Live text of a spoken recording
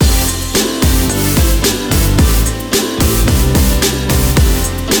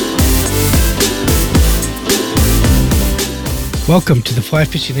Welcome to the Fly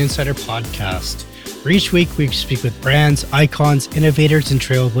Fishing Insider Podcast, where each week we speak with brands, icons, innovators, and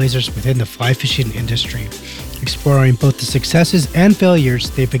trailblazers within the fly fishing industry, exploring both the successes and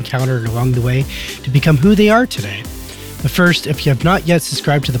failures they've encountered along the way to become who they are today. But first, if you have not yet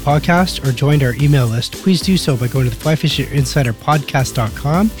subscribed to the podcast or joined our email list, please do so by going to the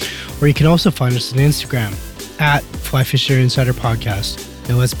flyfisherinsiderpodcast.com, or you can also find us on Instagram at flyfisherinsiderpodcast.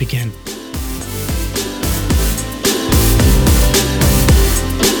 Now let's begin.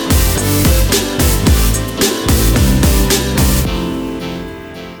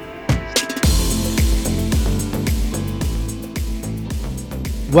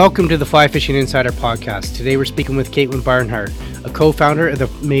 Welcome to the Fly Fishing Insider Podcast. Today we're speaking with Kaitlin Barnhart, a co-founder of the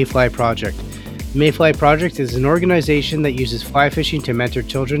Mayfly Project. The Mayfly Project is an organization that uses fly fishing to mentor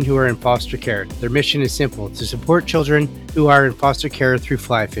children who are in foster care. Their mission is simple: to support children who are in foster care through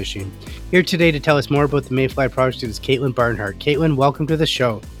fly fishing. Here today to tell us more about the Mayfly Project is Kaitlin Barnhart. Kaitlin, welcome to the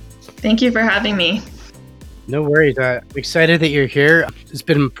show. Thank you for having me. No worries. I'm excited that you're here. It's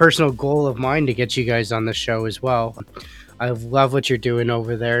been a personal goal of mine to get you guys on the show as well. I love what you're doing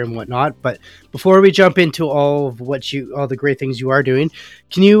over there and whatnot. But before we jump into all the great things you are doing,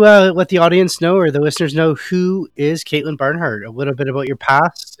 can you let the audience know, or the listeners know, who is Kaitlin Barnhart? A little bit about your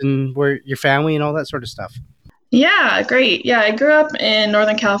past and where your family and all that sort of stuff. Yeah, great. Yeah, I grew up in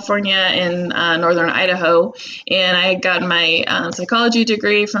Northern California in Northern Idaho, and I got my psychology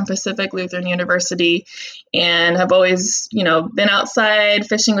degree from Pacific Lutheran University, and have always, been outside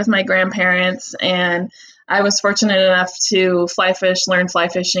fishing with my grandparents. And I was fortunate enough to learn fly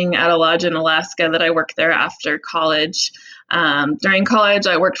fishing at a lodge in Alaska that I worked there after college. During college,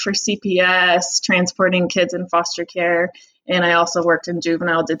 I worked for CPS, transporting kids in foster care, and I also worked in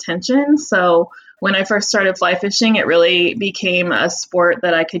juvenile detention. So when I first started fly fishing, it really became a sport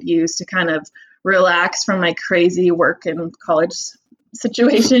that I could use to kind of relax from my crazy work and college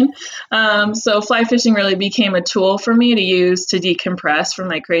situation. So fly fishing really became a tool for me to use to decompress from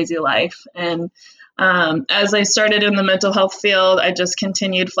my crazy life. And as I started in the mental health field, I just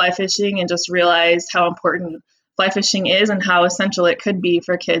continued fly fishing and just realized how important fly fishing is and how essential it could be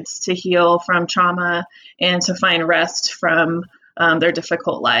for kids to heal from trauma and to find rest from their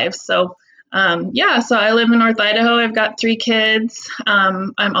difficult lives. So I live in North Idaho. I've got 3 kids.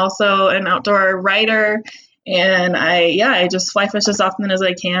 I'm also an outdoor writer, and I just fly fish as often as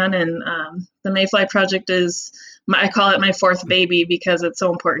I can. And the Mayfly Project I call it my 4th baby because it's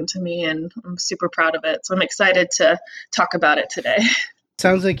so important to me, and I'm super proud of it. So I'm excited to talk about it today.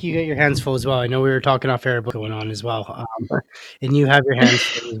 Sounds like you get your hands full as well. I know we were talking off air about going on as well, and you have your hands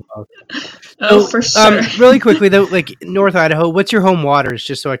full as well. Oh, for sure. Really quickly though, like North Idaho, what's your home waters,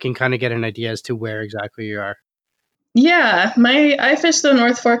 just so I can kind of get an idea as to where exactly you are? Yeah, I fish the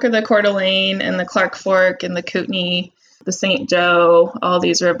North Fork of the Coeur d'Alene and the Clark Fork and the Kootenai, the St. Joe, all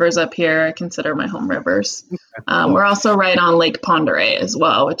these rivers up here I consider my home rivers. Okay, cool. We're also right on Lake Pend Oreille as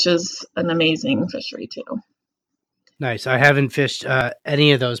well, which is an amazing fishery too. Nice. I haven't fished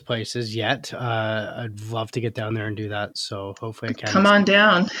any of those places yet. I'd love to get down there and do that. So hopefully I can. Come on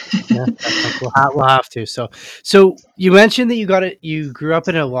down. Yeah, we'll have to. So you mentioned that you grew up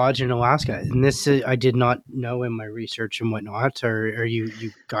in a lodge in Alaska, and this I did not know in my research and whatnot. Or you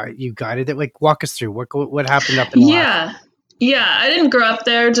guided it. Like, walk us through what happened up in Alaska. Yeah, I didn't grow up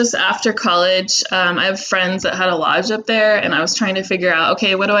there. Just after college, I have friends that had a lodge up there, and I was trying to figure out,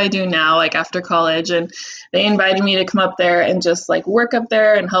 okay, what do I do now, like after college? And they invited me to come up there and just like work up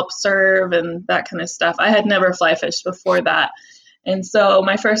there and help serve and that kind of stuff. I had never fly fished before that. And so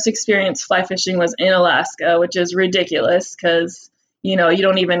my first experience fly fishing was in Alaska, which is ridiculous because, you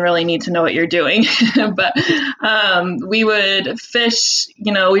don't even really need to know what you're doing. But we would fish,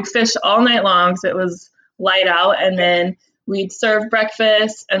 we'd fish all night long because it was light out, and then we'd serve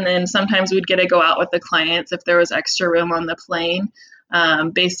breakfast, and then sometimes we'd get to go out with the clients if there was extra room on the plane,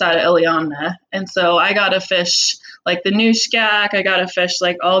 based out of Iliamna. And so I got to fish like the Nushkak. I got to fish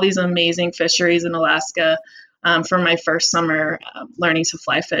like all these amazing fisheries in Alaska for my first summer learning to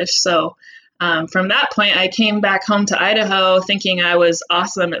fly fish. So from that point, I came back home to Idaho thinking I was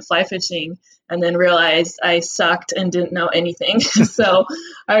awesome at fly fishing, and then realized I sucked and didn't know anything. So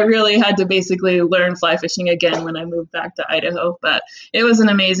I really had to basically learn fly fishing again when I moved back to Idaho. But it was an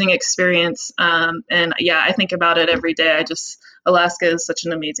amazing experience. And yeah, I think about it every day. Alaska is such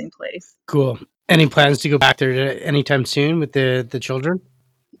an amazing place. Cool. Any plans to go back there anytime soon with the children?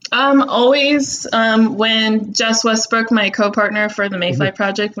 Always. When Jess Westbrook, my co-partner for the Mayfly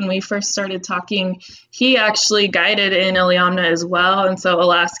Project, when we first started talking, he actually guided in Iliamna as well. And so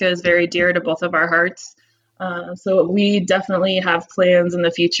Alaska is very dear to both of our hearts. So we definitely have plans in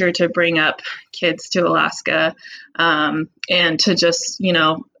the future to bring up kids to Alaska, and to just,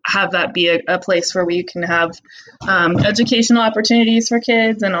 have that be a place where we can have educational opportunities for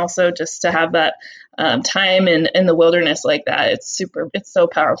kids, and also just to have that time in the wilderness like that. It's so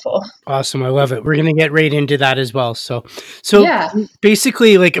powerful. Awesome. I love it. We're going to get right into that as well. So Yeah.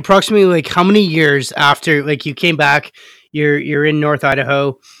 basically, like, approximately, like, how many years after, like, you came back, you're in North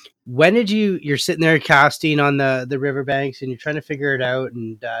Idaho. When did you're sitting there casting on the riverbanks and you're trying to figure it out,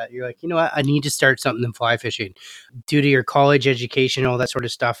 and you're like, you know what, I need to start something in fly fishing due to your college education, all that sort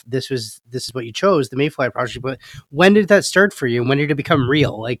of stuff. This is what you chose, the Mayfly project. But when did that start for you? When did it become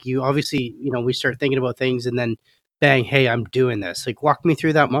real? Like, you obviously, we start thinking about things, and then bang, hey, I'm doing this. Like, walk me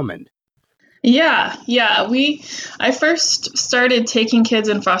through that moment. Yeah. I first started taking kids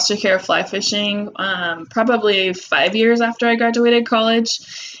in foster care fly fishing probably 5 years after I graduated college,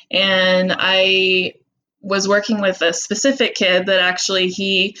 and I was working with a specific kid that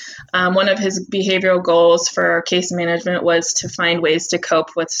actually one of his behavioral goals for case management was to find ways to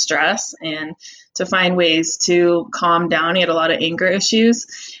cope with stress and to find ways to calm down. He had a lot of anger issues,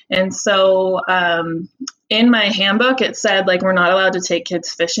 and so in my handbook it said, like, we're not allowed to take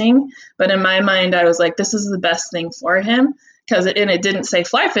kids fishing, but in my mind I was like, this is the best thing for him, because it didn't say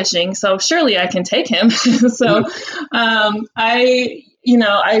fly fishing, so surely I can take him. So I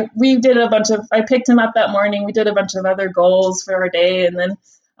picked him up that morning. We did a bunch of other goals for our day, and then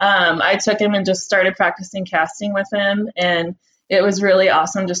I took him and just started practicing casting with him, and it was really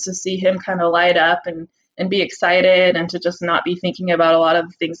awesome just to see him kind of light up and be excited, and to just not be thinking about a lot of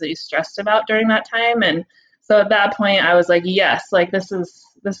the things that he's stressed about during that time. And so at that point I was like, yes, like, this is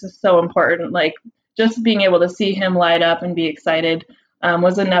so important. Like, just being able to see him light up and be excited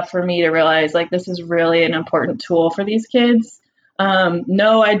was enough for me to realize, like, this is really an important tool for these kids.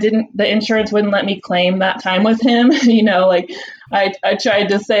 No, I didn't. The insurance wouldn't let me claim that time with him. Like, I tried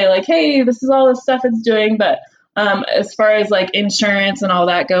to say, like, hey, this is all the stuff it's doing, but as far as, like, insurance and all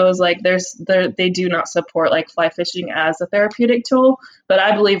that goes, like, they do not support, like, fly fishing as a therapeutic tool. But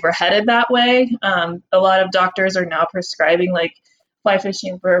I believe we're headed that way. A lot of doctors are now prescribing, like, fly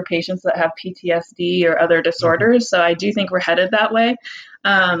fishing for patients that have PTSD or other disorders. So I do think we're headed that way.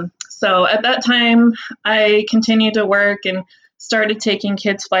 So at that time, I continued to work and started taking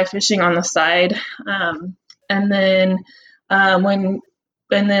kids fly fishing on the side. And then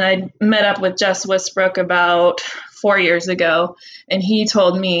I met up with Jess Westbrook about 4 years ago, and he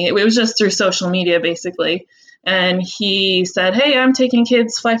told me, it was just through social media basically. And he said, hey, I'm taking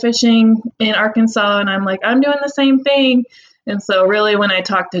kids fly fishing in Arkansas. And I'm like, I'm doing the same thing. And so really when I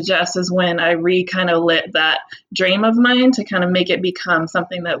talked to Jess is when I kind of lit that dream of mine to kind of make it become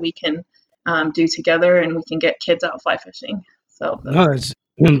something that we can do together, and we can get kids out fly fishing. So No, it's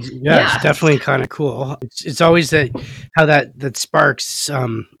definitely kind of cool. It's always how that sparks,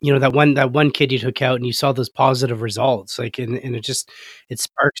 that one kid you took out and you saw those positive results, like, and it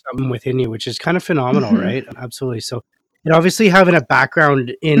sparks something within you, which is kind of phenomenal, Mm-hmm. right? Absolutely. So, and obviously having a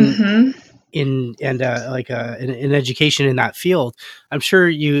background Mm-hmm. in education in that field, I'm sure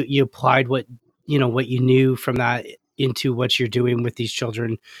you applied what you knew from that into what you're doing with these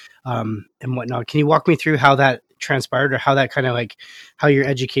children, and whatnot. Can you walk me through how that transpired, or how that kind of, like, how your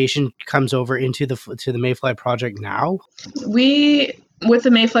education comes over into the Mayfly project now? With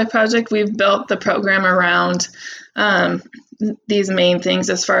the Mayfly project, we've built the program around these main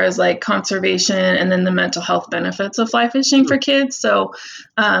things as far as, like, conservation and then the mental health benefits of fly fishing for kids. So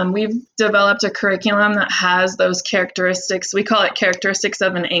we've developed a curriculum that has those characteristics. We call it characteristics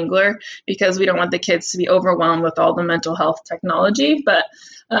of an angler, because we don't want the kids to be overwhelmed with all the mental health technology,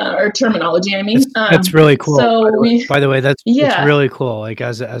 or terminology, I mean. That's really cool. So By the way, that's it's yeah. really cool. Like,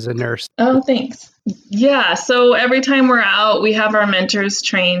 as a nurse. Oh, thanks. Yeah, so every time we're out, we have our mentors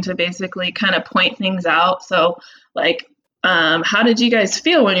trained to basically kind of point things out. So, like, how did you guys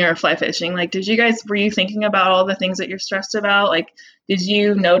feel when you were fly fishing? Like, were you thinking about all the things that you're stressed about? Like, did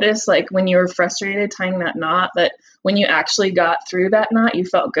you notice, like, when you were frustrated tying that knot, that when you actually got through that knot, you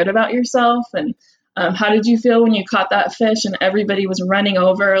felt good about yourself? And how did you feel when you caught that fish and everybody was running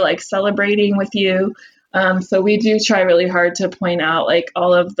over, like, celebrating with you? So we do try really hard to point out, like,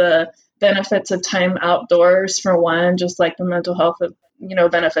 all of the benefits of time outdoors, for one, just like the mental health of,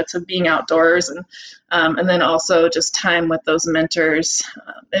 benefits of being outdoors, and then also just time with those mentors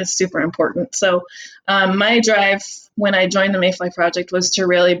is super important. So my drive when I joined the Mayfly Project was to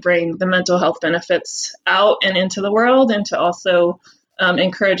really bring the mental health benefits out and into the world, and to also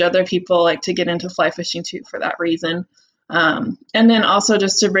encourage other people, like, to get into fly fishing too, for that reason. And then also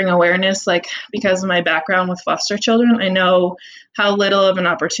just to bring awareness, like because of my background with foster children, I know how little of an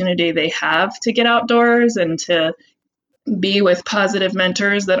opportunity they have to get outdoors and to be with positive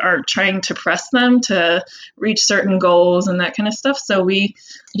mentors that aren't trying to press them to reach certain goals and that kind of stuff. So when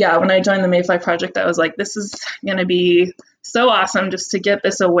I joined the Mayfly Project, I was like, this is going to be so awesome just to get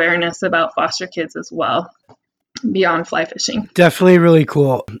this awareness about foster kids as well beyond fly fishing. Definitely really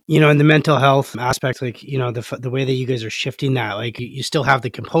cool. And the mental health aspect, like, the way that you guys are shifting that, like you still have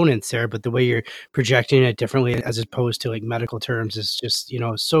the components there, but the way you're projecting it differently as opposed to like medical terms is just,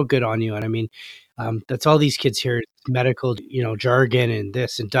 so good on you. And I mean, that's all these kids hear medical, jargon and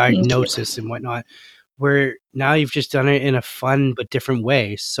this and diagnosis and whatnot, where now you've just done it in a fun but different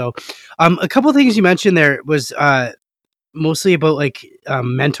way. So a couple of things you mentioned there was mostly about like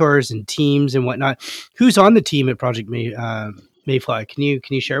mentors and teams and whatnot. Who's on the team at Project Mayfly? Can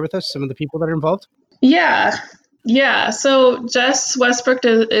you share with us some of the people that are involved? Yeah. So Jess Westbrook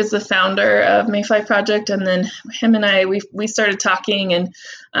is the founder of Mayfly Project, and then him and I we started talking, and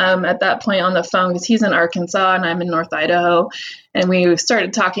at that point on the phone, because he's in Arkansas and I'm in North Idaho, and we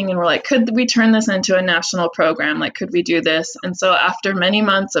started talking, and we're like, could we turn this into a national program? Like, could we do this? And so after many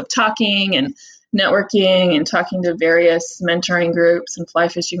months of talking and networking and talking to various mentoring groups and fly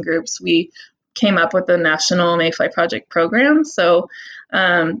fishing groups, we came up with the National Mayfly Project program. So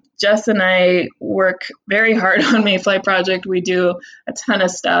Jess and I work very hard on Mayfly Project. We do a ton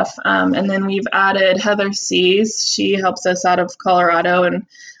of stuff. And then we've added Heather Seas. She helps us out of Colorado and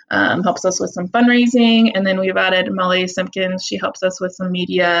helps us with some fundraising. And then we've added Molly Simpkins. She helps us with some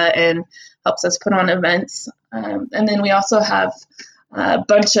media and helps us put on events. And then we also have a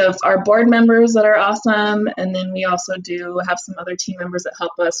bunch of our board members that are awesome. And then we also do have some other team members that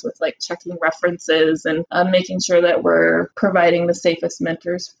help us with like checking references and making sure that we're providing the safest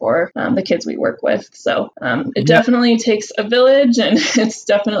mentors for the kids we work with. So it definitely takes a village, and it's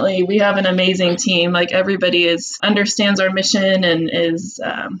definitely, we have an amazing team. Like everybody understands our mission and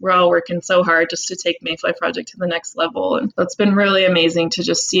we're all working so hard just to take Mayfly Project to the next level. And so it's been really amazing to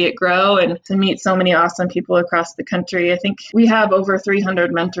just see it grow and to meet so many awesome people across the country. I think we have over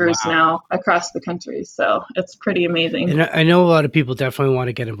 300 mentors now across the country. So it's pretty amazing. And I know a lot of people definitely want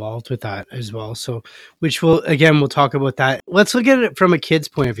to get involved with that as well. So, we'll talk about that. Let's look at it from a kid's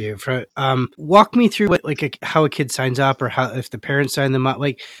point of view. Walk me through how a kid signs up, or how, if the parents sign them up,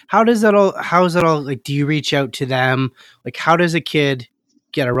 like how is that all like, do you reach out to them? Like, how does a kid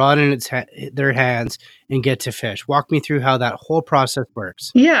get a rod in their hands and get to fish? Walk me through how that whole process works.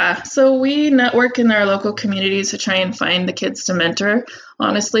 Yeah, so we network in our local communities to try and find the kids to mentor.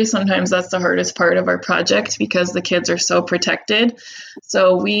 Honestly, sometimes that's the hardest part of our project because the kids are so protected.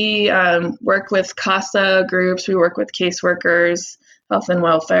 So we work with CASA groups, we work with caseworkers, health and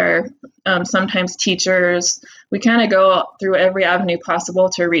welfare, sometimes teachers. We kind of go through every avenue possible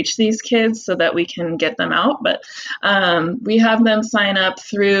to reach these kids so that we can get them out. But we have them sign up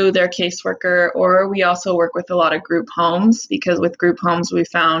through their caseworker, or we also work with a lot of group homes, because with group homes, we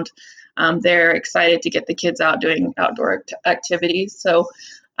found they're excited to get the kids out doing outdoor activities. So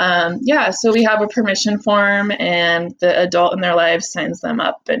so we have a permission form, and the adult in their lives signs them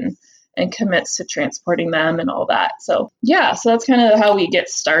up and commits to transporting them and all that. So that's kind of how we get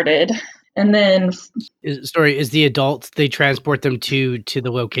started. And then Is the adults, they transport them to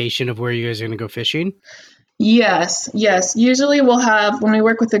the location of where you guys are going to go fishing? Yes. Usually we'll have, when we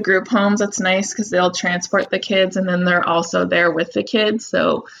work with the group homes, it's nice because they'll transport the kids and then they're also there with the kids.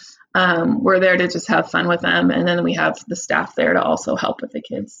 So we're there to just have fun with them. And then we have the staff there to also help with the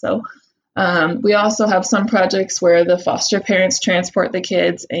kids. So we also have some projects where the foster parents transport the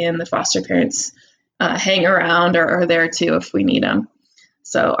kids and the foster parents hang around or are there too if we need them.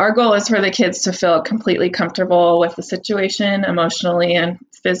 So our goal is for the kids to feel completely comfortable with the situation, emotionally and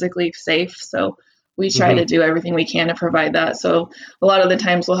physically safe. So we try to do everything we can to provide that. So a lot of the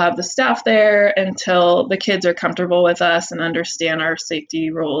times we'll have the staff there until the kids are comfortable with us and understand our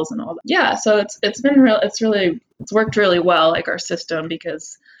safety rules and all that. Yeah, so it's worked really well, like our system,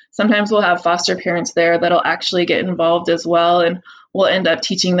 because sometimes we'll have foster parents there that'll actually get involved as well, and we'll end up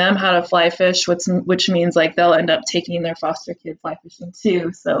teaching them how to fly fish, which means like they'll end up taking their foster kid fly fishing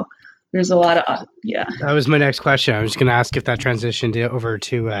too. So there's a lot of That was my next question. I was going to ask if that transitioned over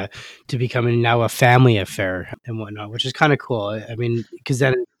to becoming now a family affair and whatnot, which is kind of cool. I mean, because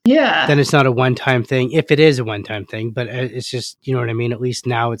then it's not a one-time thing, if it is a one-time thing, but it's just, you know what I mean? At least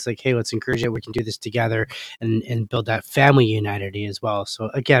now it's like, hey, let's encourage it. We can do this together and build that family unity as well. So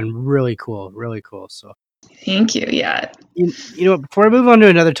again, really cool. So thank you. Yeah. Before I move on to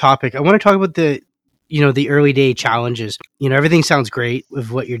another topic, I want to talk about the early day challenges. Everything sounds great with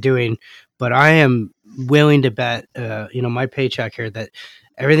what you're doing, but I am willing to bet, my paycheck here, that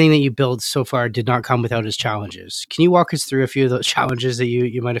everything that you built so far did not come without its challenges. Can you walk us through a few of those challenges that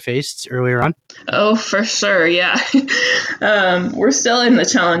you might have faced earlier on? Oh, for sure. Yeah. We're still in the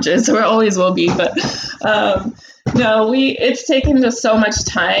challenges. We always will be, but no, it's taken just so much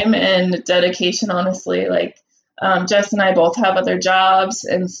time and dedication, honestly. Like, Jess and I both have other jobs.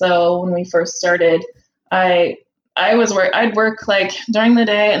 And so when we first started, I, I'd work like during the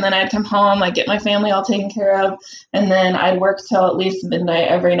day, and then I'd come home, I'd get my family all taken care of. And then I'd work till at least midnight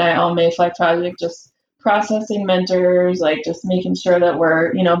every night on Mayfly project, just processing mentors, like just making sure that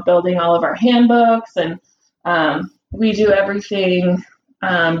we're, building all of our handbooks, and we do everything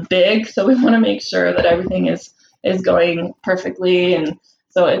big. So we want to make sure that everything is going perfectly. And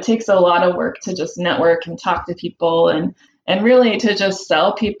so it takes a lot of work to just network and talk to people, and really to just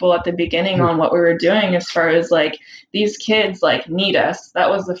sell people at the beginning on what we were doing, as far as like, these kids like need us. That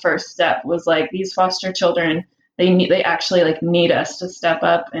was the first step, was like, these foster children, they actually like need us to step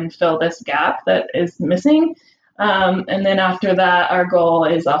up and fill this gap that is missing. And then after that, our goal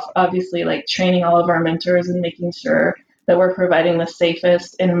is obviously like training all of our mentors and making sure that we're providing the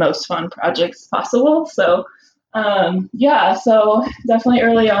safest and most fun projects possible. So so definitely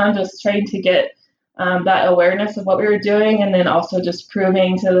early on, just trying to get that awareness of what we were doing, and then also just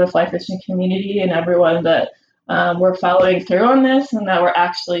proving to the fly fishing community and everyone that we're following through on this, and that we're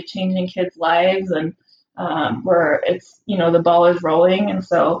actually changing kids' lives, and the ball is rolling. And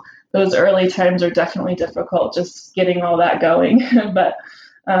so those early times are definitely difficult, just getting all that going. But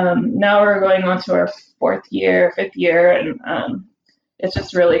now we're going on to our fifth year, and it's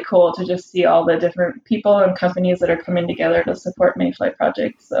just really cool to just see all the different people and companies that are coming together to support Mayfly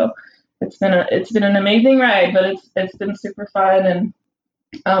Project. So it's been an amazing ride, but it's been super fun.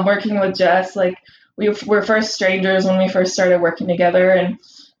 And working with Jess, like, we're first strangers when we first started working together, and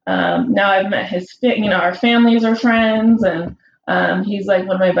now I've met our families are friends, and he's like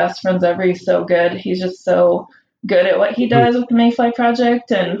one of my best friends ever. He's so good. He's just so good at what he does with the Mayfly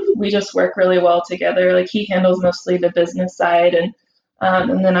Project, and we just work really well together. Like, he handles mostly the business side, and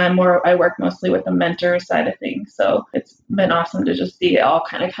then I work mostly with the mentor side of things. So it's been awesome to just see it all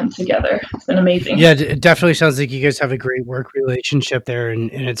kind of come together. It's been amazing. Yeah, it definitely sounds like you guys have a great work relationship there,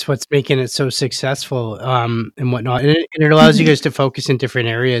 and it's what's making it so successful, and whatnot. And it allows you guys to focus in different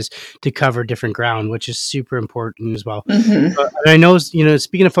areas to cover different ground, which is super important as well. Mm-hmm. And I know,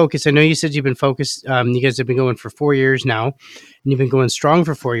 speaking of focus, I know you said you've been focused. You guys have been going for 4 years now, and you've been going strong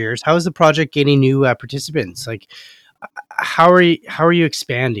for 4 years. How is the project gaining new participants? Like, how are you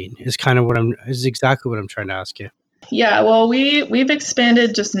expanding? Is exactly what I'm trying to ask you. Yeah, well, we've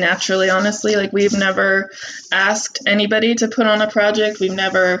expanded just naturally, honestly. Like, we've never asked anybody to put on a project. We've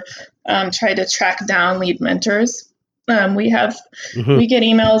never tried to track down lead mentors. We get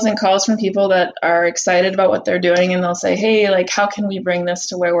emails and calls from people that are excited about what they're doing, and they'll say, hey, like, how can we bring this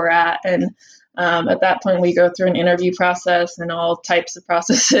to where we're at? And at that point, we go through an interview process and all types of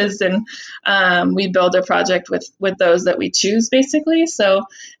processes, and we build a project with those that we choose, basically. So,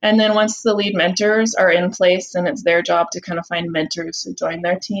 and then once the lead mentors are in place, then it's their job to kind of find mentors to join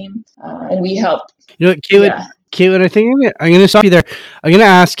their team, and we help. Kaitlin, I think I'm going to stop you there. I'm going to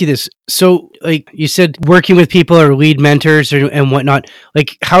ask you this. So, like you said, working with people or lead mentors and whatnot,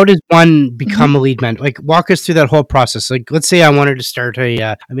 like, how does one become a lead mentor? Like, walk us through that whole process. Like, let's say I wanted to start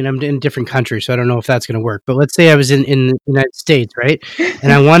I'm in a different country, so I don't know if that's going to work. But let's say I was in the United States, right?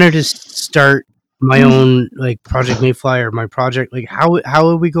 And I wanted to start my own, like, Project Mayfly or my project. Like, how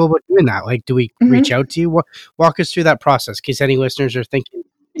would we go about doing that? Like, do we reach out to you? Walk us through that process, in case any listeners are thinking.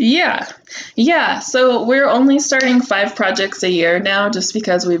 Yeah. So we're only starting 5 projects a year now, just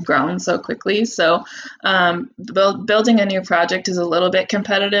because we've grown so quickly. So building a new project is a little bit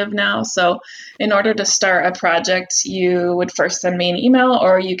competitive now. So in order to start a project, you would first send me an email,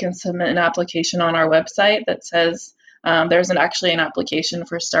 or you can submit an application on our website that says there's actually an application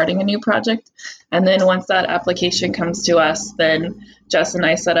for starting a new project. And then once that application comes to us, then Jess and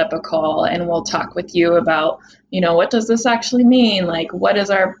I set up a call, and we'll talk with you about, what does this actually mean? Like, what is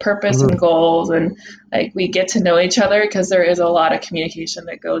our purpose and goals? And like, we get to know each other, because there is a lot of communication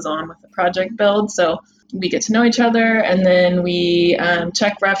that goes on with the project build. So we get to know each other, and then we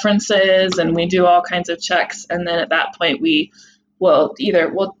check references, and we do all kinds of checks. And then at that point, we'll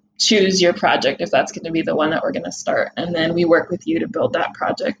choose your project, if that's going to be the one that we're going to start. And then we work with you to build that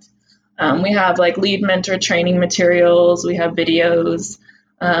project. We have like lead mentor training materials. We have videos.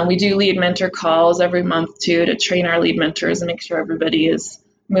 We do lead mentor calls every month too, to train our lead mentors and make sure everybody is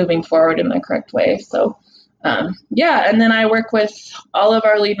moving forward in the correct way. So, and then I work with all of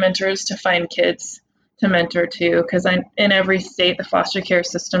our lead mentors to find kids to mentor too, because in every state the foster care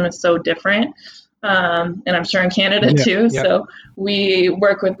system is so different. And I'm sure in Canada too. Yeah. So we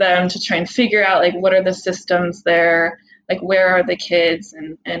work with them to try and figure out like what are the systems there, like where are the kids,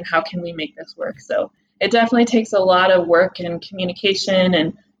 and how can we make this work. So it definitely takes a lot of work and communication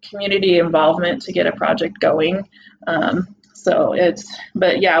and community involvement to get a project going.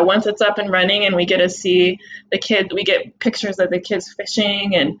 But yeah, once it's up and running and we get to see the kids, we get pictures of the kids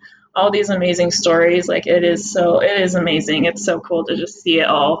fishing and all these amazing stories. Like it is amazing. It's so cool to just see it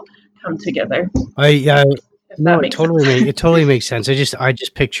all come together. No, it totally makes sense. I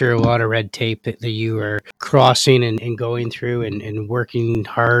just picture a lot of red tape that you are crossing and going through and working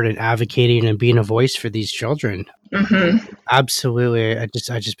hard and advocating and being a voice for these children. Mm-hmm. Absolutely. I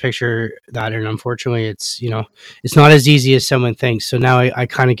just picture that, and unfortunately it's it's not as easy as someone thinks. So now I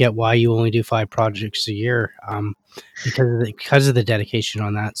kind of get why you only do 5 projects a year, because of the dedication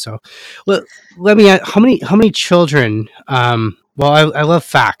on that. So let me ask, how many children, well, I love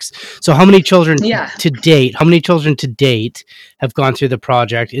facts. So how many children to date have gone through the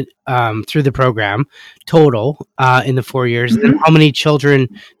project, through the program total, in the 4 years? Mm-hmm. And how many children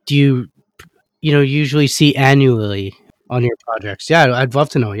do you usually see annually on your projects? Yeah, I'd love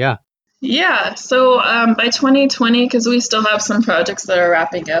to know. Yeah. Yeah. So by 2020, because we still have some projects that are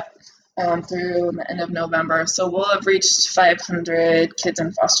wrapping up through the end of November, so we'll have reached 500 kids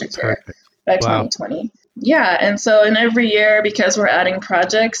in foster care. Perfect. By Wow. 2020. Yeah, and so in every year, because we're adding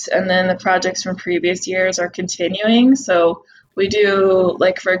projects, and then the projects from previous years are continuing. So we do,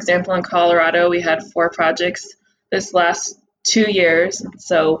 like for example, in Colorado, we had 4 projects this last 2 years.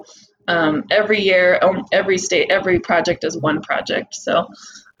 So every year, every state, every project is 1 project. So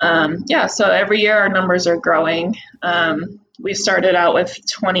so every year our numbers are growing. We started out with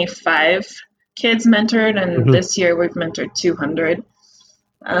 25 kids mentored, and Mhm. this year we've mentored 200.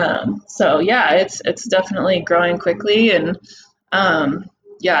 So yeah, it's definitely growing quickly, and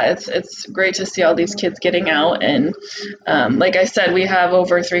it's great to see all these kids getting out. And like I said, we have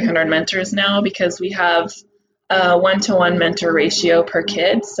over 300 mentors now because we have a 1-to-1 mentor ratio per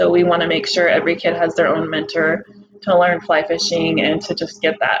kid. So we want to make sure every kid has their own mentor to learn fly fishing and to just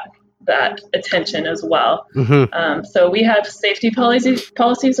get that attention as well. Mhm. So we have safety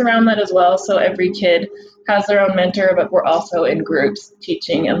policies around that as well. So every kid has their own mentor, but we're also in groups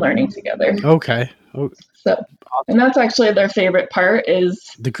teaching and learning together. Okay. So, and that's actually their favorite part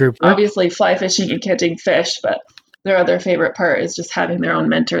is The group work. obviously fly fishing and catching fish, but their other favorite part is just having their own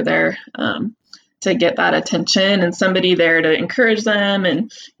mentor there to get that attention and somebody there to encourage them.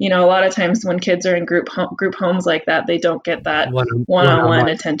 And a lot of times when kids are in group homes like that, they don't get that one-on-one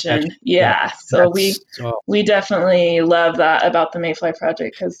attention. So we definitely love that about the Mayfly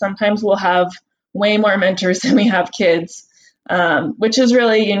project, because sometimes we'll have way more mentors than we have kids. Which is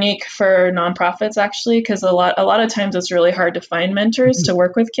really unique for nonprofits, actually, because a lot of times it's really hard to find mentors to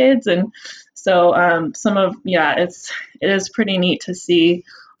work with kids, and so it is pretty neat to see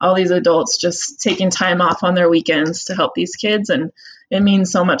all these adults just taking time off on their weekends to help these kids, and it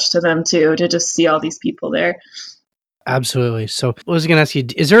means so much to them too to just see all these people there. Absolutely. So I was going to ask you,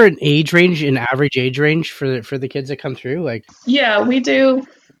 is there an average age range for the kids that come through? Like, yeah, we do.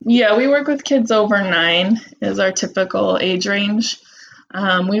 Yeah, we work with kids over 9 is our typical age range.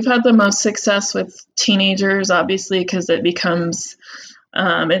 We've had the most success with teenagers, obviously, because it becomes,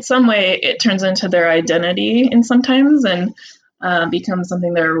 in some way, it turns into their identity in sometimes, and becomes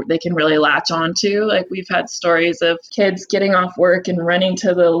something they can really latch onto. Like we've had stories of kids getting off work and running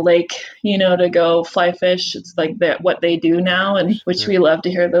to the lake, to go fly fish. It's like what they do now, and which we love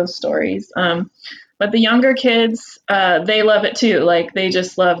to hear those stories. But the younger kids, they love it too. Like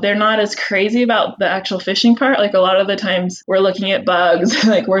they're not as crazy about the actual fishing part. Like a lot of the times we're looking at bugs,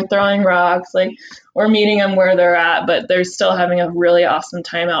 like we're throwing rocks, like we're meeting them where they're at, but they're still having a really awesome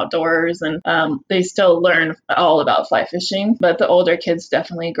time outdoors, and they still learn all about fly fishing. But the older kids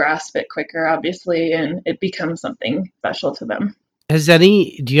definitely grasp it quicker, obviously, and it becomes something special to them.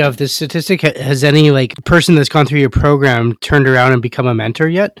 Do you have this statistic? Has any person that's gone through your program turned around and become a mentor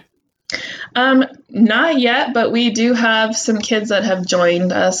yet? Not yet, but we do have some kids that have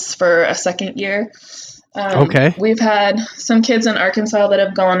joined us for a second year. Okay. We've had some kids in Arkansas that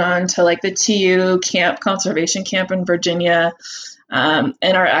have gone on to the TU conservation camp in Virginia, and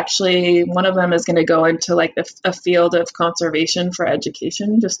are actually, one of them is going to go into a field of conservation for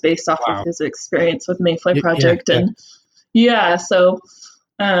education, just based off of his experience with Mayfly Project. And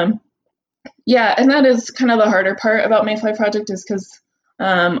and that is kind of the harder part about Mayfly Project, is because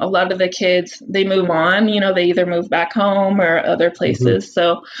a lot of the kids, they move on, they either move back home or other places.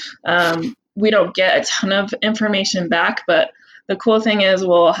 So we don't get a ton of information back, but the cool thing is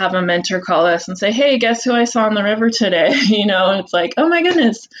we'll have a mentor call us and say, hey, guess who I saw on the river today? And it's like, oh my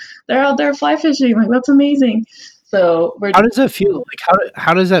goodness, they're out there fly fishing. Like, that's amazing. So How does that feel? Like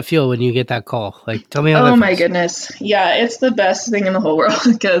how does that feel when you get that call? Like, tell me how oh that my feels. goodness. Yeah, it's the best thing in the whole world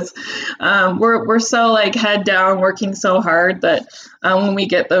because we're so like head down working so hard that when we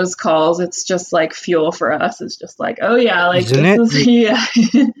get those calls, it's just like fuel for us. It's just like, oh yeah, like Isn't this it? is, yeah,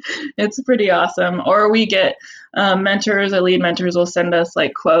 it's pretty awesome. Or we get mentors or lead mentors will send us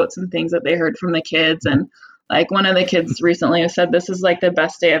like quotes and things that they heard from the kids. And like one of the kids recently said, this is like the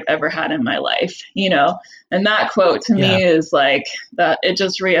best day I've ever had in my life. And that quote to Yeah. me is like that it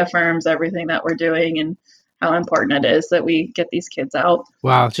just reaffirms everything that we're doing and how important it is that we get these kids out.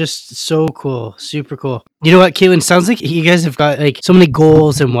 Wow, just so cool. Super cool. You know what, Kaitlin, sounds like you guys have got like so many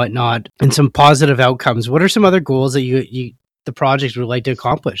goals and whatnot and some positive outcomes. What are some other goals that the project would like to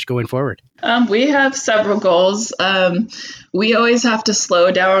accomplish going forward? We have several goals. We always have to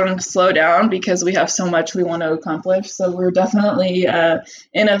slow down because we have so much we want to accomplish. So we're definitely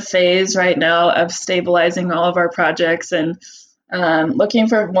in a phase right now of stabilizing all of our projects and looking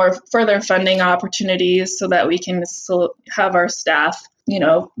for more further funding opportunities so that we can still have our staff,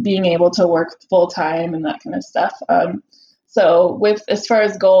 being able to work full time and that kind of stuff. So with as far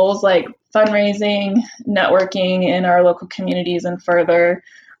as goals like fundraising, networking in our local communities and further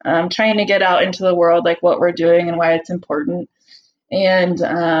trying to get out into the world like what we're doing and why it's important.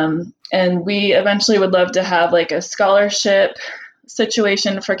 And we eventually would love to have like a scholarship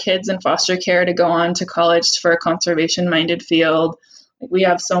situation for kids in foster care to go on to college for a conservation minded field. We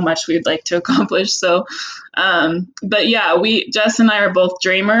have so much we'd like to accomplish. So, but yeah, Jess and I are both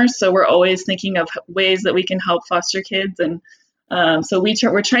dreamers. So we're always thinking of ways that we can help foster kids. And so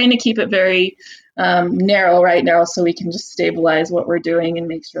we're trying to keep it very narrow right now so we can just stabilize what we're doing and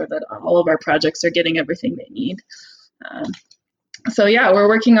make sure that all of our projects are getting everything they need. So yeah, we're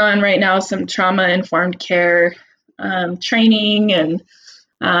working on right now some trauma-informed care training, and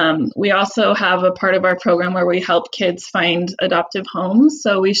we also have a part of our program where we help kids find adoptive homes.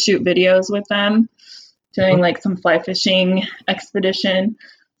 So we shoot videos with them, doing like some fly fishing expedition.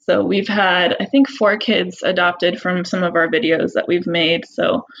 So we've had, I think, 4 kids adopted from some of our videos that we've made.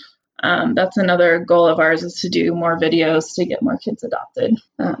 So that's another goal of ours is to do more videos to get more kids adopted.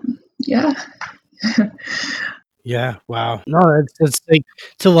 Yeah. Yeah, wow. No, it's like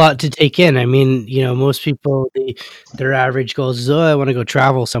it's a lot to take in. I mean, most people their average goal is, oh, I want to go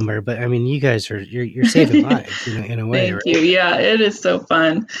travel somewhere. But I mean, you guys you're saving lives, in a way, Thank right? you. Yeah, it is so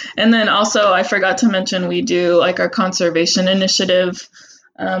fun. And then also, I forgot to mention, we do like our conservation initiative.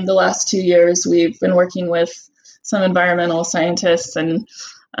 The last 2 years, we've been working with some environmental scientists and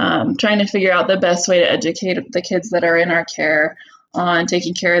trying to figure out the best way to educate the kids that are in our care on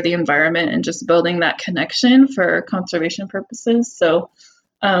taking care of the environment and just building that connection for conservation purposes. So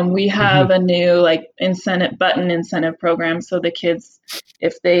we have a new like incentive program. So the kids,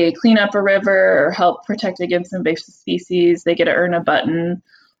 if they clean up a river or help protect against invasive species, they get to earn a button.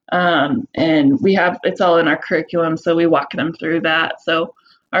 And it's all in our curriculum. So we walk them through that. So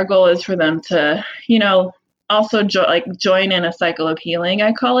our goal is for them to, also join in a cycle of healing,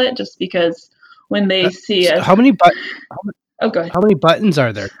 I call it, just because when they see us. How many Oh, go ahead. how many buttons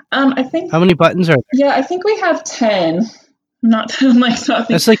are there? I think. How many buttons are there? Yeah, I think we have 10. I'm like not.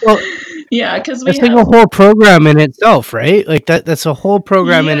 That's like Yeah, because we that's like have. a whole program in itself, right? Like that's a whole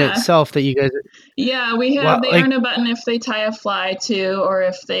program in Yeah. itself that you guys. Yeah, we have. Wow, They like earn a button if they tie a fly too, or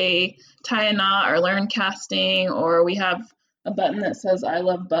if they tie a knot or learn casting, or we have a button that says "I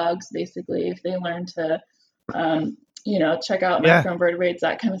love bugs." Basically, if they learn to, check out yeah, microinvertebrates,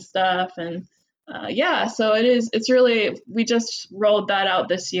 that kind of stuff, and yeah. So it is. It's really. We just rolled that out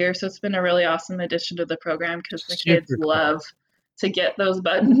this year, so it's been a really awesome addition to the program because the kids super cool. love to get those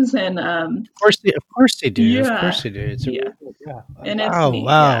buttons and Of course they do. Of yeah, course they do. It's a yeah. really cool, yeah. And it's Wow, neat,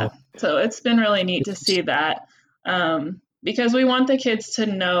 yeah. wow. So it's been really neat to see that because we want the kids to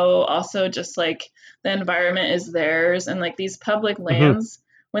know also just like the environment is theirs and like these public Mhm. lands.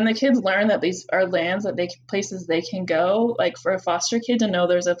 When the kids learn that these are lands that places they can go, like for a foster kid to know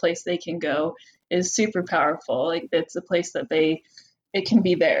there's a place they can go is super powerful. Like it's a place that it can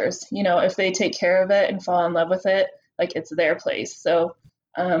be theirs. If they take care of it and fall in love with it, like it's their place. So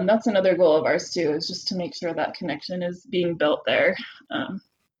that's another goal of ours too, is just to make sure that connection is being built there,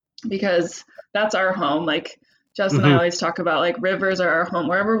 because that's our home. Like Jess and I Mhm. always talk about, like rivers are our home.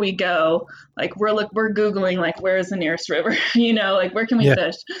 Wherever we go, like we're googling like where is the nearest river, like where can we Yeah.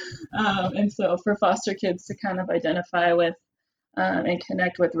 fish, and so for foster kids to kind of identify with and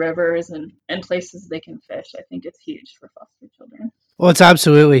connect with rivers and places they can fish, I think it's huge for foster children. Well, it's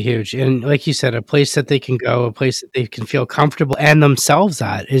absolutely huge, and like you said, a place that they can go, a place that they can feel comfortable and themselves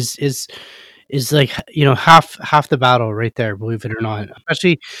at is like, half the battle right there, believe it or not,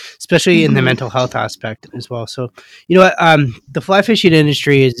 especially in the Hmm. mental health aspect as well. So, the fly fishing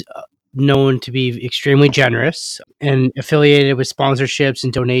industry is known to be extremely generous and affiliated with sponsorships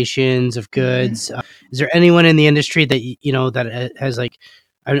and donations of Hmm. goods. Is there anyone in the industry that that has like,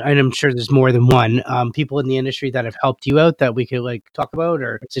 and I'm sure there's more than one, people in the industry that have helped you out that we could like talk about,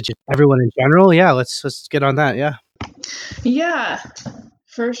 or is it just everyone in general? Yeah, let's get on that. Yeah. Yeah,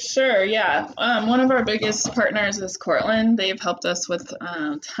 for sure. Yeah. One of our biggest partners is Cortland. They've helped us with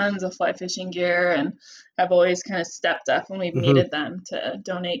tons of fly fishing gear and have always kind of stepped up when we've Hmm. needed them to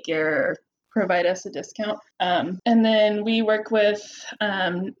donate gear or provide us a discount. And then we work with,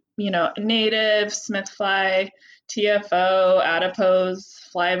 Native, Smith Fly, TFO, Adipose,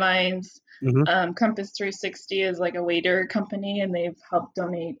 Flyvines. Hmm. Compass 360 is like a wader company, and they've helped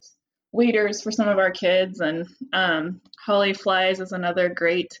donate waders for some of our kids. And Holly Flies is another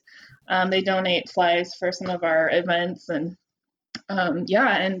great. They donate flies for some of our events, and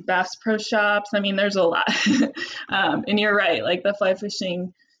yeah, and Bass Pro Shops. I mean, there's a lot. And you're right, like the fly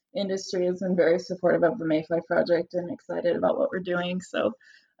fishing industry has been very supportive of the Mayfly project and excited about what we're doing. So,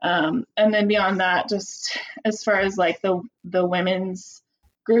 and then beyond that, just as far as like the women's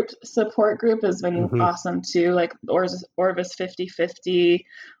group support group has been Hmm. awesome too. Like Orvis 50/50,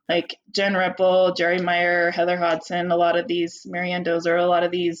 like Jen Ripple, Jerry Meyer, Heather Hodson, a lot of these, Marianne Dozer, a lot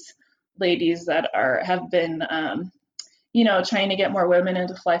of these ladies that have been trying to get more women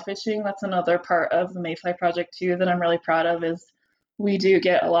into fly fishing. That's another part of the Mayfly project too that I'm really proud of is we do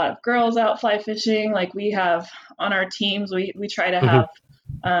get a lot of girls out fly fishing. Like we have on our teams, we try to Hmm. have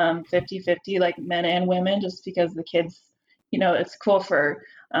 50/50 like men and women just because the kids, it's cool for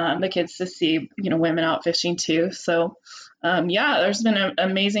the kids to see, women out fishing too. So yeah, there's been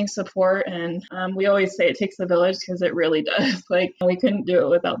amazing support, and we always say it takes a village because it really does. Like we couldn't do it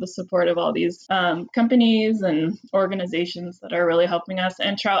without the support of all these companies and organizations that are really helping us,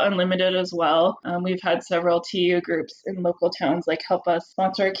 and Trout Unlimited as well. We've had several TU groups in local towns like help us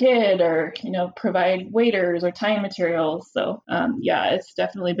sponsor a kid or provide waiters or tying materials. So yeah, it's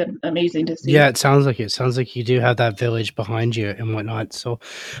definitely been amazing to Yeah, see. it sounds like it. Sounds like you do have that village behind you and whatnot. So,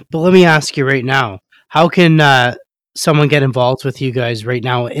 but let me ask you right now, how can someone get involved with you guys right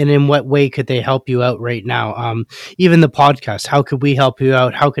now, and in what way could they help you out right now? Even the podcast, how could we help you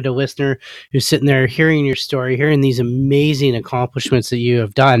out? How could a listener who's sitting there hearing your story, hearing these amazing accomplishments that you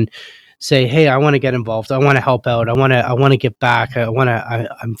have done, say, "Hey, I want to get involved. I want to help out. I want to give back.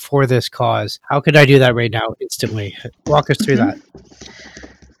 I'm for this cause." How could I do that right now instantly? Walk us through that.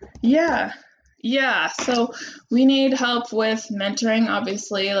 Mhm. Yeah. Yeah. So we need help with mentoring,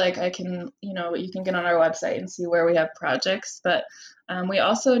 obviously. Like I can, you can get on our website and see where we have projects, but we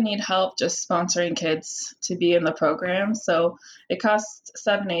also need help just sponsoring kids to be in the program. So it costs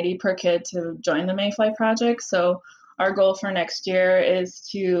 $780 per kid to join the Mayfly project. So our goal for next year is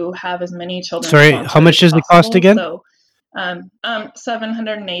to have as many children Sorry, how sponsored much as does it cost possible. again? So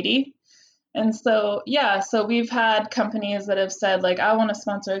 780. And so, yeah, so we've had companies that have said, like, I want to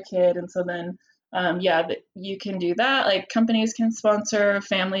sponsor a kid. And so then, yeah, you can do that. Like, companies can sponsor,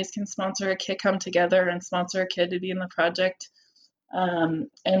 families can sponsor a kid, come together and sponsor a kid to be in the project. And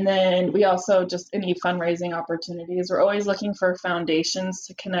then we also just any fundraising opportunities. We're always looking for foundations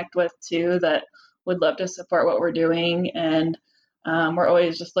to connect with, too, that would love to support what we're doing. And we're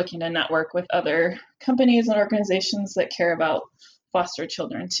always just looking to network with other companies and organizations that care about foster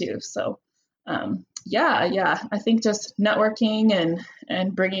children, too. So, yeah, I think just networking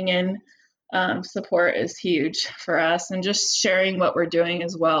and bringing in support is huge for us, and just sharing what we're doing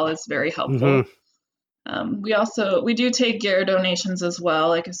as well is very helpful. Mhm. We do take gear donations as well,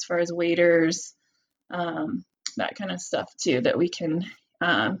 like as far as waiters, um, that kind of stuff too that we can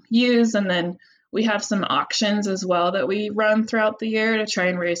use, and then we have some auctions as well that we run throughout the year to try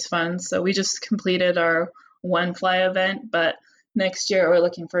and raise funds. So we just completed our One Fly event, but next year we're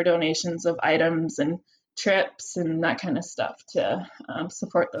looking for donations of items and trips and that kind of stuff to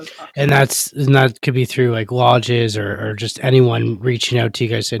support those And auctions. that could be through, like, lodges or just anyone reaching out to you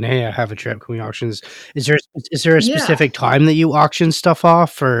guys saying, "Hey, I have a trip. Can we auctions?" Is there a Yeah. specific time that you auction stuff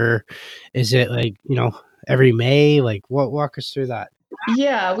off, or is it, like, every May? Like, walk us through that.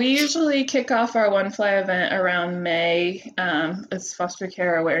 Yeah, we usually kick off our One Fly event around May. It's Foster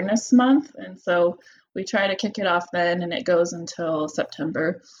Care Awareness Month, and so we try to kick it off then, and it goes until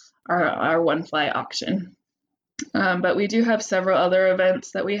September, our One Fly auction. But we do have several other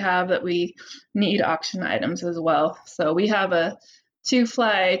events that we have that we need auction items as well. So we have a two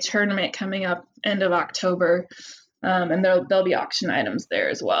fly tournament coming up end of October and there'll be auction items there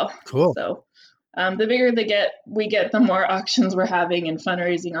as well. Cool. So the bigger we get, the more auctions we're having and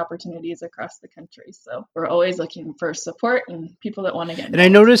fundraising opportunities across the country. So we're always looking for support and people that want to get involved. And I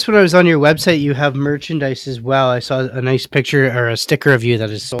noticed when I was on your website, you have merchandise as well. I saw a nice picture or a sticker of you that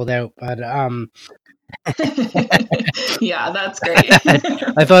is sold out. But yeah, that's great.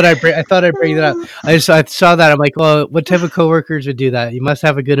 I thought I'd bring that up. I saw that. I'm like, well, what type of coworkers would do that? You must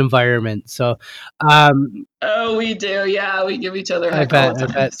have a good environment. So, oh, we do. Yeah, we give each other heck all the I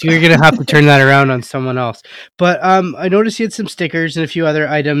time. bet. So So. you're gonna have to turn that around on someone else. But I noticed you had some stickers and a few other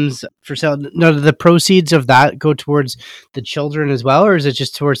items for sale. Now, do the proceeds of that go towards the children as well, or is it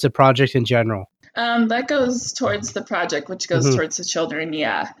just towards the project in general? That goes towards the project, which goes Mm-hmm. towards the children.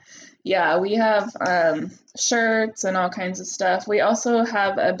 Yeah. Yeah, we have shirts and all kinds of stuff. We also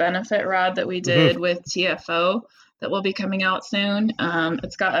have a benefit rod that we Mm-hmm. did with TFO that will be coming out soon.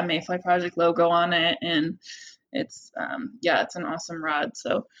 It's got a Mayfly Project logo on it, and it's an awesome rod.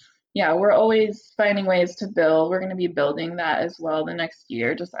 So yeah, we're always finding ways to build. We're going to be building that as well the next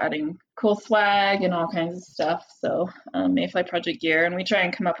year, just adding cool swag and all kinds of stuff. So Mayfly Project gear, and we try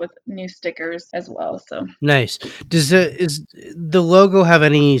and come up with new stickers as well. So Nice. Is the logo have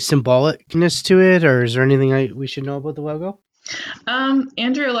any symbolicness to it, or is there anything we should know about the logo?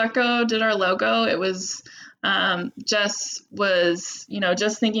 Andrew Alarco did our logo. It was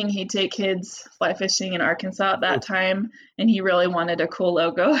just thinking he'd take kids fly fishing in Arkansas at that time, and he really wanted a cool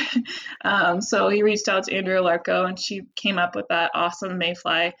logo. So he reached out to Andrew Alarco, and she came up with that awesome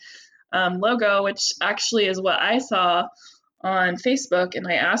Mayfly logo, which actually is what I saw on Facebook, and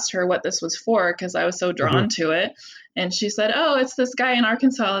I asked her what this was for because I was so Mm-hmm. drawn to it. And she said, "Oh, it's this guy in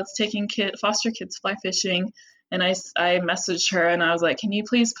Arkansas that's taking foster kids fly fishing." And I messaged her and I was like, "Can you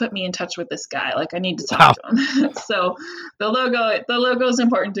please put me in touch with this guy? Like, I need to talk Wow. to him." So the logo is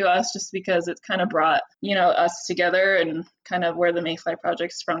important to us just because it's kind of brought us together and kind of where the Mayfly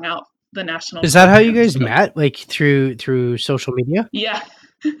Project sprung out, the national Is that how you program. guys So met? Like through social media? yeah,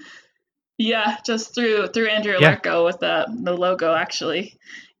 yeah, just through Andrew Yeah. Alarco with the logo actually.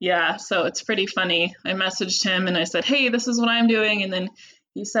 Yeah, so it's pretty funny. I messaged him and I said, "Hey, this is what I'm doing," and then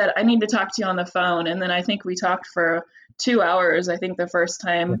he said, "I need to talk to you on the phone." And then I think we talked for 2 hours. I think the first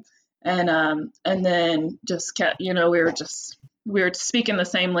Yeah. time, and then just kept, we were speaking the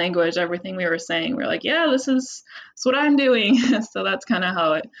same language. Everything we were saying, we were like, "Yeah, this is what I'm doing." So that's kind of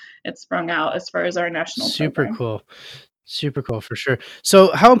how it sprung out as far as our national Super program. cool. Super cool for sure.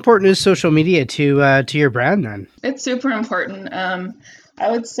 So, how important is social media to your brand then? It's super important. I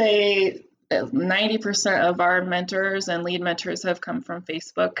would say 90% of our mentors and lead mentors have come from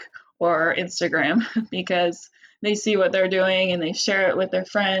Facebook or Instagram because they see what they're doing and they share it with their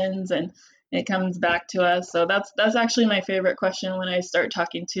friends and it comes back to us. So that's actually my favorite question when I start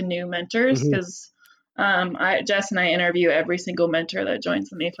talking to new mentors Mm-hmm. because Jess and I interview every single mentor that joins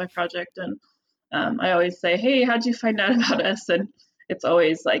the Mayfly Project, and I always say, "Hey, how'd you find out about us?" And it's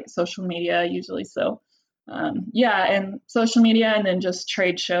always like social media usually. So yeah, and social media, and then just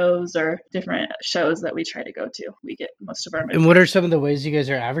trade shows or different shows that we try to go to. We get most of our And what are mentors. some of the ways you guys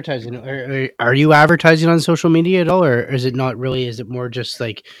are advertising? Are you advertising on social media at all, or is it not really? Is it more just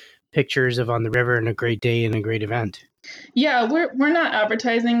like pictures of on the river and a great day and a great event? Yeah, we're not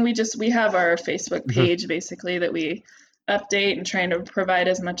advertising. We have our Facebook Mm-hmm. Of page basically that we update and trying to provide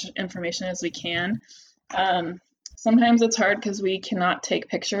as much information as we can. Um, Sometimes it's hard because we cannot take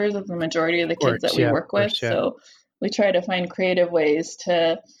pictures of the majority of the kids that course, we yeah, of work with. course, yeah. So we try to find creative ways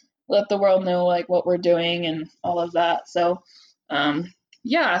to let the world know like what we're doing and all of that. So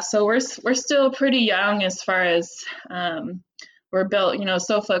yeah, so we're still pretty young as far as we're built,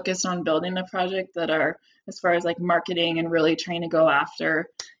 so focused on building the project that our as far as like marketing and really trying to go after,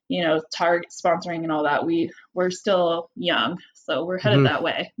 target sponsoring and all that. We're still young, so we're headed Mm-hmm. that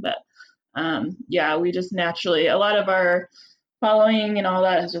way. But yeah, we just naturally a lot of our following and all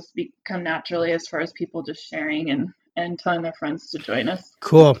that has just become naturally as far as people just sharing and telling their friends to join us.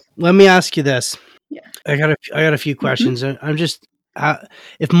 Cool. Let me ask you this. Yeah. I got a few Mm-hmm. questions. I'm just uh,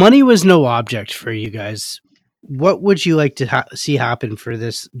 if money was no object for you guys, what would you like to see happen for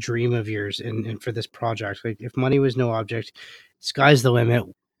this dream of yours and for this project? Like, if money was no object, sky's the limit.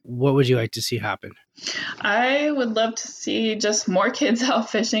 What would you like to see happen? I would love to see just more kids out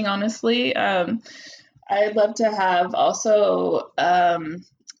fishing, honestly. I'd love to have also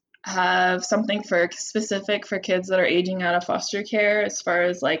have something for specific for kids that are aging out of foster care as far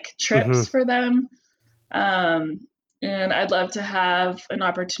as like Mm-hmm. trips for them. And I'd love to have an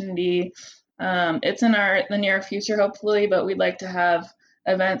opportunity. It's in the near future, hopefully, but we'd like to have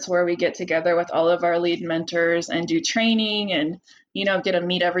events where we get together with all of our lead mentors and do training and, get to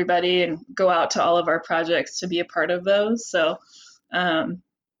meet everybody and go out to all of our projects to be a part of those. So, yeah,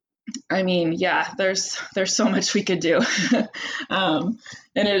 there's so much we could do, and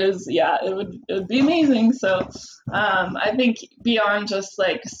it would be amazing. So, I think beyond just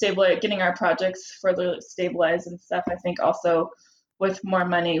like getting our projects further stabilized and stuff, I think also with more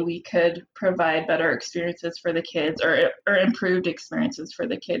money we could provide better experiences for the kids, or improved experiences for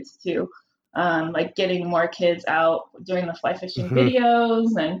the kids too, like getting more kids out doing the fly fishing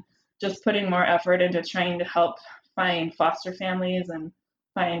videos and just putting more effort into trying to help find foster families and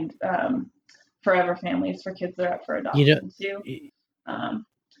find forever families for kids that are up for adoption too.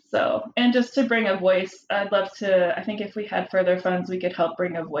 And just to bring a voice, I'd love to, I think if we had further funds, we could help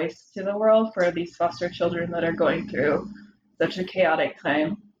bring a voice to the world for these foster children that are going through such a chaotic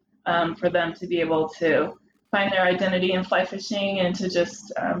time, for them to be able to find their identity in fly fishing and to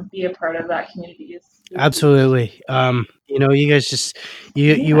just be a part of that community. Absolutely. You guys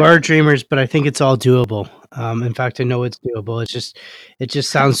you are dreamers, but I think it's all doable. In fact, I know it's doable. It just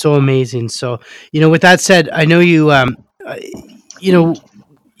sounds so amazing. So, with that said, I know you know,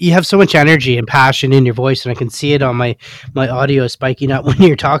 you have so much energy and passion in your voice, and I can see it on my audio spiking up when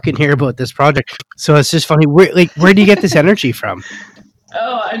you're talking here about this project. So it's just funny. Where do you get this energy from?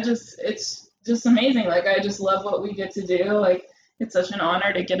 Oh, it's just amazing. Like, I just love what we get to do. Like, it's such an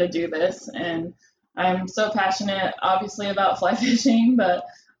honor to get to do this. And I'm so passionate, obviously, about fly fishing, but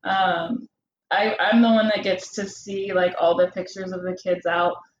I'm the one that gets to see like all the pictures of the kids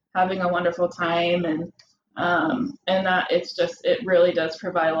out having a wonderful time. And that it really does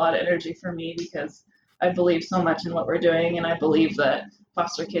provide a lot of energy for me because I believe so much in what we're doing. And I believe that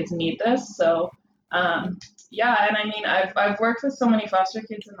foster kids need this. So, yeah, and I mean, I've worked with so many foster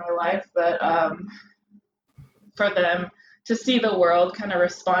kids in my life, but for them to see the world kind of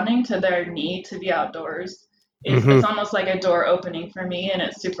responding to their need to be outdoors it's almost like a door opening for me, and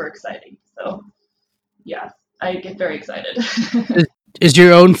it's super exciting. So, yeah, I get very excited. Is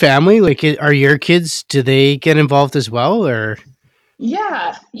your own family are your kids? Do they get involved as well, or?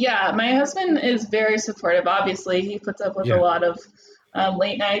 Yeah. My husband is very supportive. Obviously, he puts up with a Yeah. lot of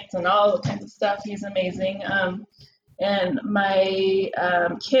late nights and all kinds of stuff. He's amazing. And my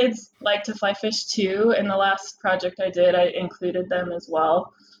kids like to fly fish too. In the last project I did, I included them as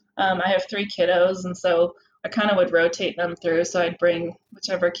well. I have 3 kiddos, and so I kind of would rotate them through. So I'd bring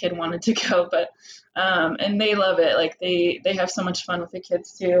whichever kid wanted to go, but and they love it. Like they have so much fun with the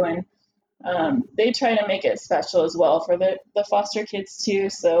kids too, and they try to make it special as well for the foster kids too.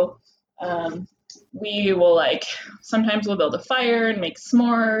 So we will sometimes we'll build a fire and make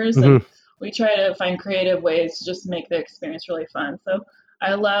s'mores, and we try to find creative ways to just make the experience really fun. So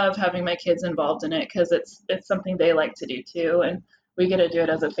I love having my kids involved in it because it's something they like to do too, and we get to do it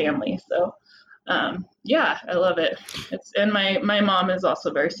as a family. So yeah, I love it. And my mom is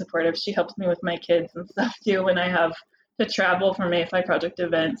also very supportive. She helps me with my kids and stuff too when I have to travel for Mayfly Project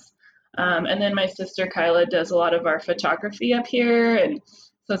events. And then my sister Kyla does a lot of our photography up here, and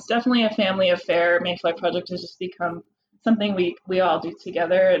so it's definitely a family affair. Mayfly Project has just become something we all do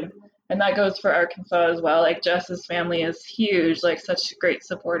together, and that goes for Arkansas as well. Like Jess's family is huge, like such great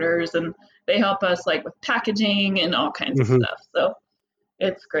supporters, and they help us like with packaging and all kinds of stuff. So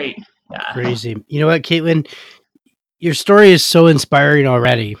it's great. Yeah. Crazy. You know what, Kaitlin? Your story is so inspiring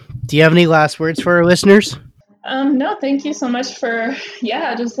already. Do you have any last words for our listeners? No, thank you so much for,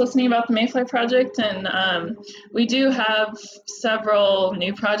 just listening about the Mayfly Project. And we do have several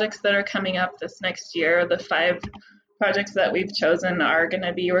new projects that are coming up this next year. The 5 projects that we've chosen are we're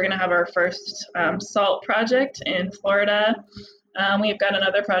going to have our first salt project in Florida. We've got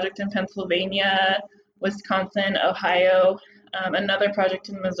another project in Pennsylvania, Wisconsin, Ohio, another project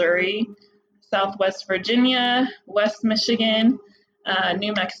in Missouri, Southwest Virginia, West Michigan,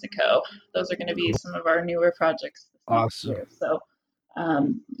 New Mexico. Those are going to be some of our newer projects this next Awesome. year. So,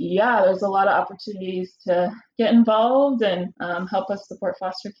 there's a lot of opportunities to get involved and help us support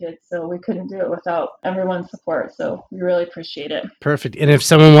foster kids. So we couldn't do it without everyone's support. So we really appreciate it. Perfect. And if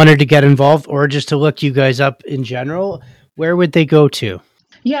someone wanted to get involved or just to look you guys up in general, where would they go to?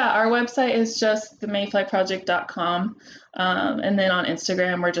 Yeah, our website is just themayflyproject.com. And then on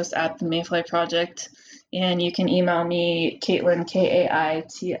Instagram, we're just at the Mayfly Project. And you can email me, Kaitlin,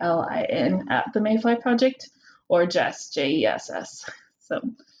 Kaitlin, at the Mayfly Project, or Jess, Jess. So,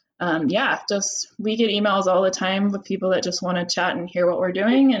 we get emails all the time with people that just want to chat and hear what we're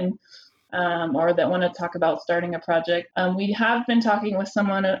doing, and or that want to talk about starting a project. We have been talking with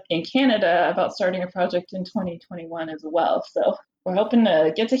someone in Canada about starting a project in 2021 as well. So we're hoping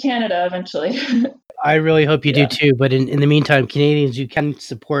to get to Canada eventually. I really hope you do Yeah. too. But in the meantime, Canadians, you can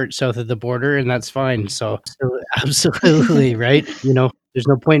support south of the border, and that's fine. So absolutely, right? There's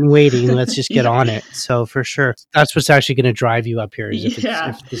no point in waiting. Let's just get Yeah. on it. So for sure, that's what's actually going to drive you up here. Is Yeah.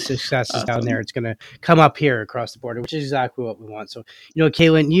 if the success is down Awesome. there, it's going to come up here across the border, which is exactly what we want. So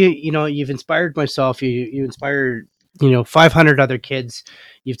Kaitlin, you've inspired myself. You inspired 500 other kids.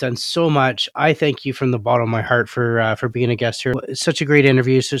 You've done so much. I thank you from the bottom of my heart for being a guest here. It's such a great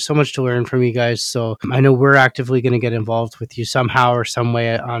interview. So there's so much to learn from you guys. So I know we're actively going to get involved with you somehow or some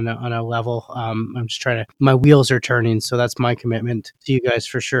way on a level. I'm just trying to. My wheels are turning, so that's my commitment to you guys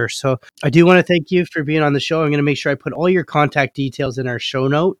for sure. So I do want to thank you for being on the show. I'm going to make sure I put all your contact details in our show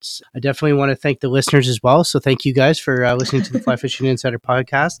notes. I definitely want to thank the listeners as well. So thank you guys for listening to the Fly Fishing Insider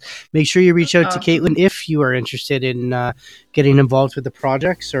podcast. Make sure you reach out to Kaitlin if you are interested in getting involved with the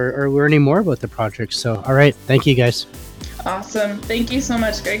projects or learning more about the projects. So, all right. Thank you, guys. Awesome. Thank you so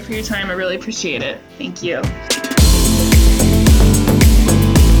much, Greg, for your time. I really appreciate it. Thank you.